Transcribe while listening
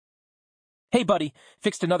Hey buddy,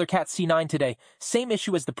 fixed another Cat C9 today. Same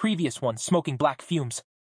issue as the previous one, smoking black fumes.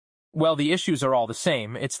 Well, the issues are all the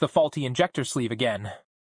same. It's the faulty injector sleeve again.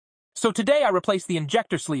 So today I replaced the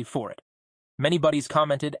injector sleeve for it. Many buddies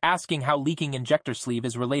commented asking how leaking injector sleeve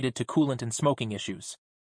is related to coolant and smoking issues.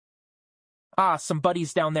 Some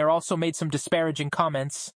buddies down there also made some disparaging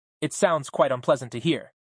comments. It sounds quite unpleasant to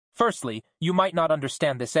hear. Firstly, you might not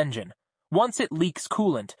understand this engine. Once it leaks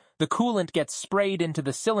coolant, the coolant gets sprayed into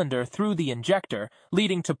the cylinder through the injector,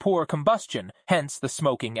 leading to poor combustion, hence the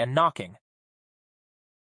smoking and knocking.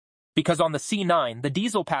 Because on the C9, the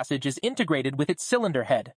diesel passage is integrated with its cylinder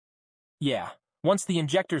head. Yeah, once the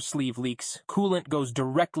injector sleeve leaks, coolant goes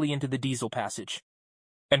directly into the diesel passage.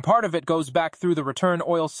 And part of it goes back through the return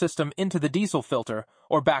oil system into the diesel filter,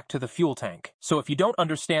 or back to the fuel tank. So if you don't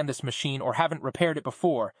understand this machine or haven't repaired it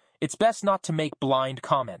before, it's best not to make blind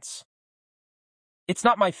comments. It's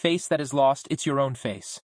not my face that is lost, it's your own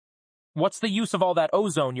face. What's the use of all that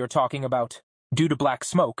ozone you're talking about? Due to black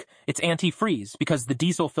smoke, it's antifreeze because the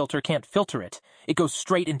diesel filter can't filter it. It goes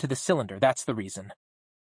straight into the cylinder, that's the reason.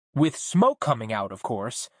 With smoke coming out, of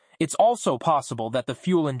course, it's also possible that the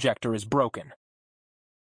fuel injector is broken.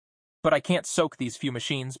 But I can't soak these few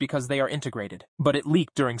machines because they are integrated, but it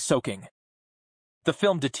leaked during soaking. The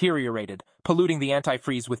film deteriorated, polluting the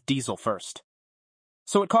antifreeze with diesel first.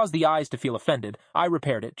 So it caused the eyes to feel offended. I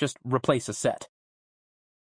repaired it, just replace a set.